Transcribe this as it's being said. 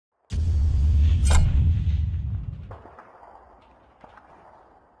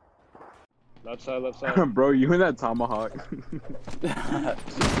Left side, left side. Bro, you and that tomahawk.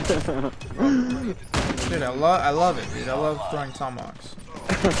 Dude, I love it, dude. I love throwing tomahawks.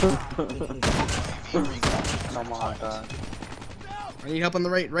 Tomahawk. I need help on the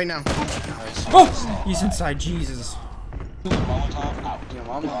right now. Oh! He's inside, Jesus. Your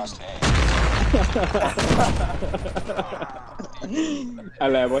mom lost. I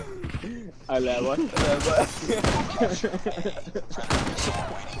love it. I love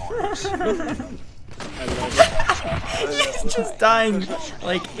He's just dying,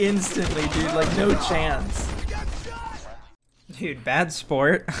 like, instantly, dude. Like, no chance. Dude, bad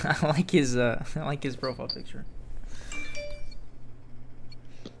sport. I like his profile picture.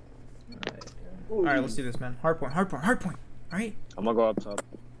 Alright, let's do this, man. Hard point. Alright? I'm gonna go up top.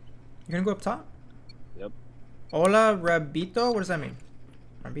 You're gonna go up top? Yep. Hola, Rabito? What does that mean?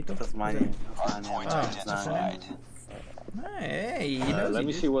 Rabito? That's my name. Oh, hey, you know. Let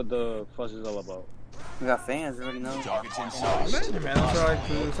me see what the fuss is all about. We got fans, everybody knows. Hey, man, that's all I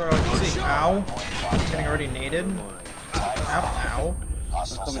see. Ow. Getting already naded. Ow, ow.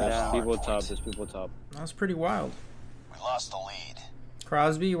 People top, there's people top. That's pretty wild. We lost the lead.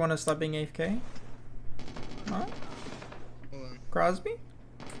 Crosby, you want to stop being AFK? Huh? Crosby?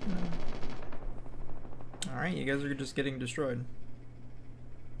 Alright, you guys are just getting destroyed.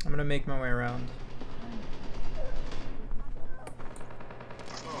 I'm gonna make my way around.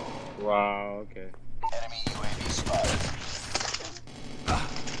 Wow, okay. Enemy UAV spotted.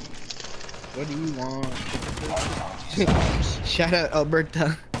 What do you want? Shout out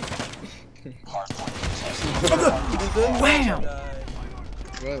Alberta. Wham!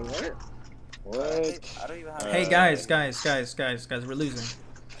 Wait, what? What? I don't even have Hey guys, we're losing.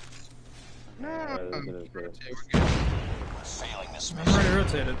 No. We're good. Failing this I'm mission. already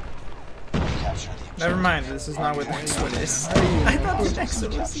rotated. Capture the Never mind, this is not what the next one is. I thought the next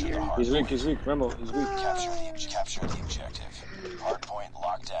one was here. He's weak, Remo, he's weak. Capture the objective. Hardpoint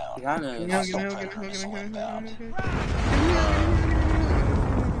locked down.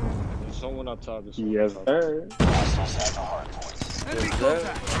 There's someone up top. There's someone Yes, up top. sir. Hostiles have the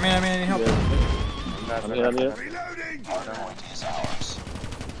hardpoint. I mean, help. I'm here. Hardpoint is ours.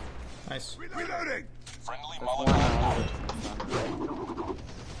 Nice. Friendly Molotov.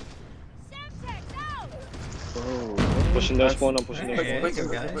 Pushing this one, I'm pushing this Hey, one. go,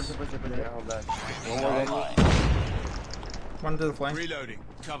 guys. One more. One to the flank. Reloading.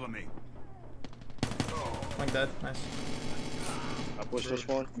 Cover me. Flank dead. Nice. I push this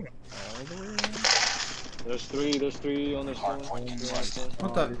one. There's three on this one. Hardpoint contested.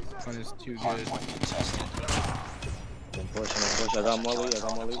 What the? This one is too good. Hardpoint contested. I'm pushing. I got Molly.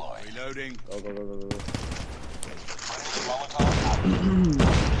 Reloading. Go. Friendly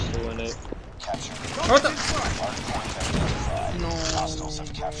Molotov. Still in it. Capture the What the? hardpoint identified. No. Hostiles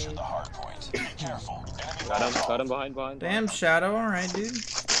have captured the hardpoint. Be careful. Enemy Got him behind. Damn, Shadow. Alright, dude.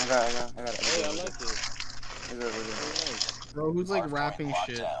 I got it. Hey, I like it. Bro, who's like rapping locked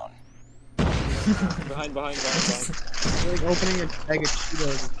shit? down. Behind. You're like opening a bag of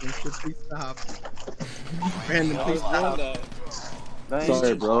Cheetos and shit. Please stop. Random, please stop.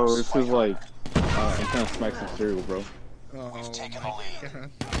 Sorry, bro. This is like, I'm trying to smack some cereal, bro. Oh, We've taken the lead. God.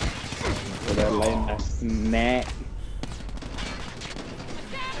 For that late snack.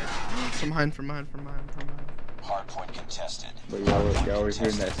 From behind. Hardpoint contested. But y'all always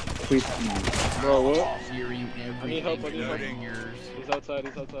hearing that squeaky. Bro, what? Hearing I need help. yours. He's outside.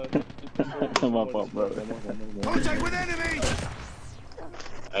 Come up, bro. Contact with enemy!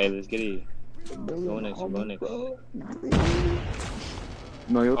 Hey, let's get it. Go next.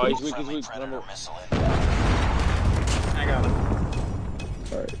 No, you're Oh, he's Friendly weak. Predator Remember. missile inbound. I got him.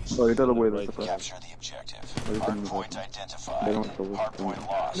 alright. So you tell the way this is. Capture the objective. They Hardpoint don't identified. have to Hardpoint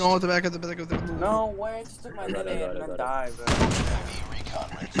lost. No, at the back of the No way, I just took my got name it. and then died, bro. UAV recon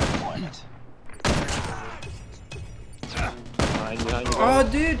ready for deployment. Behind you. Oh,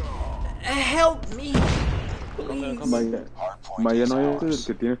 dude. Help me. Come there. Hardpoint Maya is no es el ours.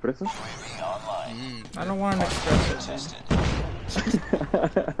 que tiene fresa. UAV online. I don't want an espresso. Contested.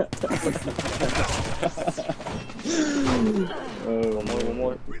 One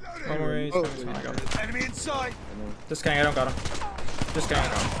more. Don't worry, he's coming, I got him. Enemy in sight. This guy, I don't got him. This guy, I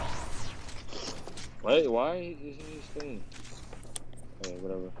got him. Wait, why isn't he staying? Okay,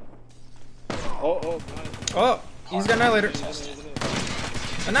 whatever. Oh, behind. Oh, he's got Annihilator.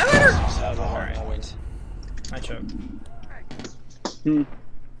 Annihilator! Alright. I choked.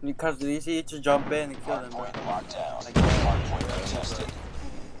 Because you see, just jump in and kill them, bro. Hardpoint locked down. Hardpoint contested.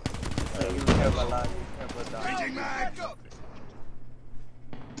 You care about life, you care about that. Changing mag.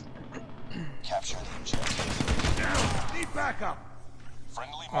 Capture the objective. Need backup.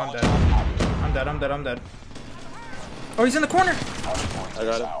 Friendly Oh, I'm Molotov dead. I'm dead, I'm dead, I'm dead. Oh, he's in the corner! hardpoint I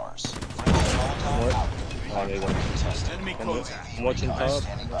got is it. ours. Friendly Molotov Oh, there you go. contested. Enemy contact. I'm watching top.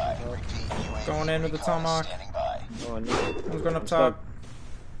 Standing by. Repeat. UAV Going in with the recon tomahawk. standing by. Oh, no. I'm going up I'm top. stuck.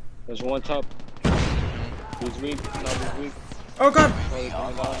 There's one top. He's weak. Top is weak. Oh god! Probably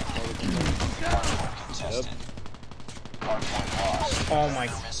coming down. Probably coming down. Hardpoint contested. Hardpoint lost. Oh my.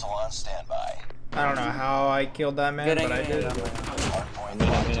 Missile on standby. I don't know how I killed that man, but I did. Hardpoint I'm in,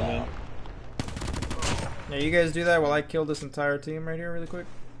 locked I'm down. Yeah, you guys do that while I kill this entire team right here really quick.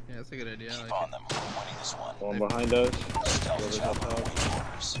 Yeah, that's a good idea. I Keep like on them. We're winning this one. One behind us. Stealth Whoever's up chopper top. awaiting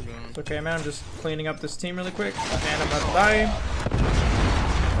orders. it. It's okay, man. I'm just cleaning up this team really quick. And I'm about to die.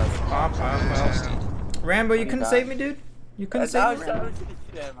 Pop, pop, well. Rambo, you couldn't save me, dude? You couldn't save me, Rambo?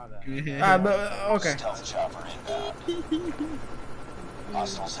 But, okay. Stealth chopper inbound.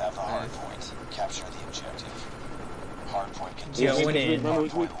 Hostiles have the hard point. Capture the objective. Hardpoint Yeah, contested. went in.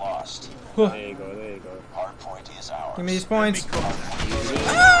 Hardpoint lost. There you go, there you go. Hardpoint is ours. Give me these points.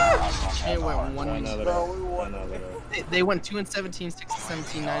 They went one. Another. They went 2 and 17, 6 and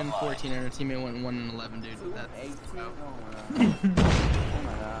 17, 9 and 14, and our teammate went 1 and 11, dude.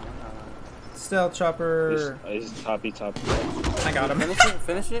 Stealth chopper. He's toppy. I got him.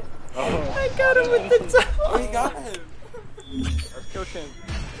 Finish it. Oh. I got him with the top. Oh, he got him. Let's kill him.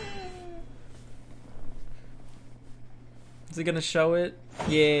 Is it gonna show it?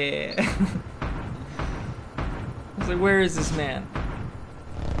 Yeah. I was like, where is this man?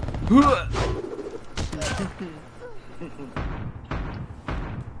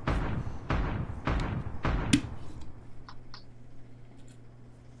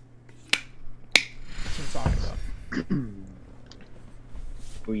 That's what I'm talking about.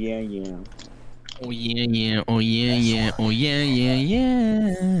 Oh yeah, yeah. Oh yeah, yeah, oh yeah, yeah, oh yeah, yeah,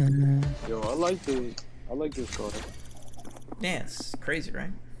 yeah. Yo, I like this car. Yeah, it's crazy,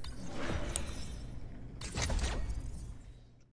 right?